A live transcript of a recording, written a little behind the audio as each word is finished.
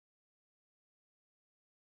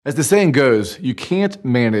As the saying goes, you can't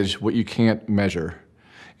manage what you can't measure.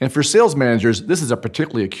 And for sales managers, this is a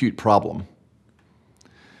particularly acute problem.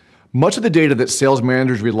 Much of the data that sales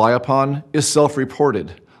managers rely upon is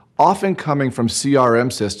self-reported, often coming from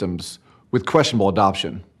CRM systems with questionable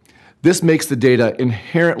adoption. This makes the data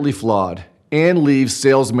inherently flawed and leaves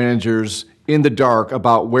sales managers in the dark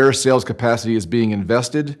about where sales capacity is being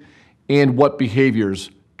invested and what behaviors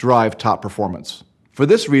drive top performance. For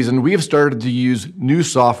this reason, we have started to use new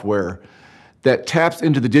software that taps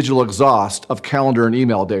into the digital exhaust of calendar and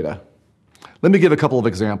email data. Let me give a couple of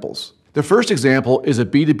examples. The first example is a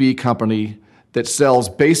B2B company that sells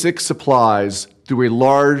basic supplies through a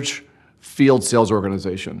large field sales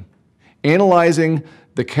organization. Analyzing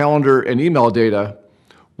the calendar and email data,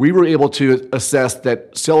 we were able to assess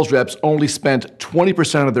that sales reps only spent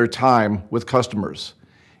 20% of their time with customers,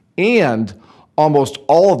 and almost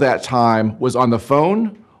all of that time was on the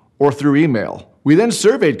phone or through email. We then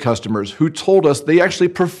surveyed customers who told us they actually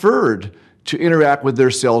preferred to interact with their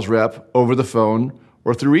sales rep over the phone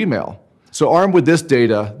or through email. So armed with this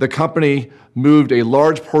data, the company moved a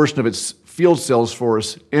large portion of its field sales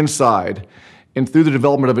force inside, and through the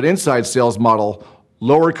development of an inside sales model,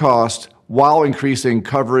 lowered cost while increasing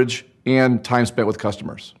coverage and time spent with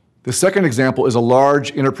customers. The second example is a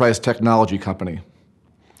large enterprise technology company.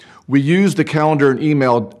 We used the calendar and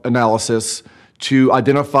email analysis to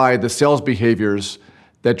identify the sales behaviors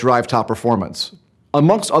that drive top performance.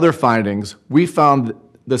 Amongst other findings, we found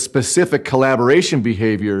the specific collaboration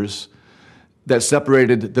behaviors that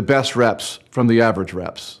separated the best reps from the average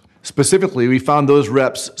reps. Specifically, we found those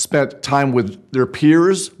reps spent time with their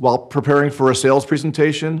peers while preparing for a sales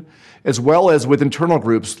presentation, as well as with internal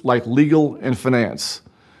groups like legal and finance.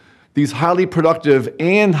 These highly productive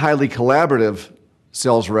and highly collaborative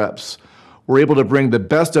sales reps were able to bring the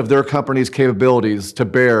best of their company's capabilities to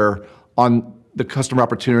bear on the customer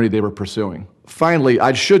opportunity they were pursuing. Finally,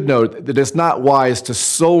 I should note that it's not wise to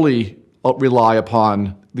solely rely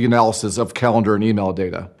upon the analysis of calendar and email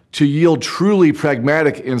data. To yield truly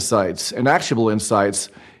pragmatic insights and actionable insights,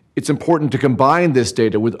 it's important to combine this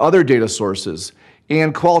data with other data sources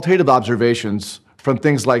and qualitative observations from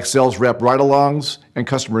things like sales rep ride-alongs and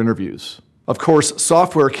customer interviews. Of course,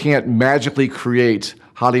 software can't magically create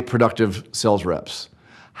highly productive sales reps.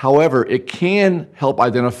 However, it can help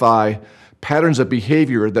identify patterns of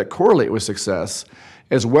behavior that correlate with success,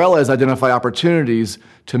 as well as identify opportunities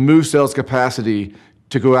to move sales capacity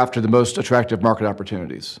to go after the most attractive market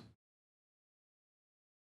opportunities.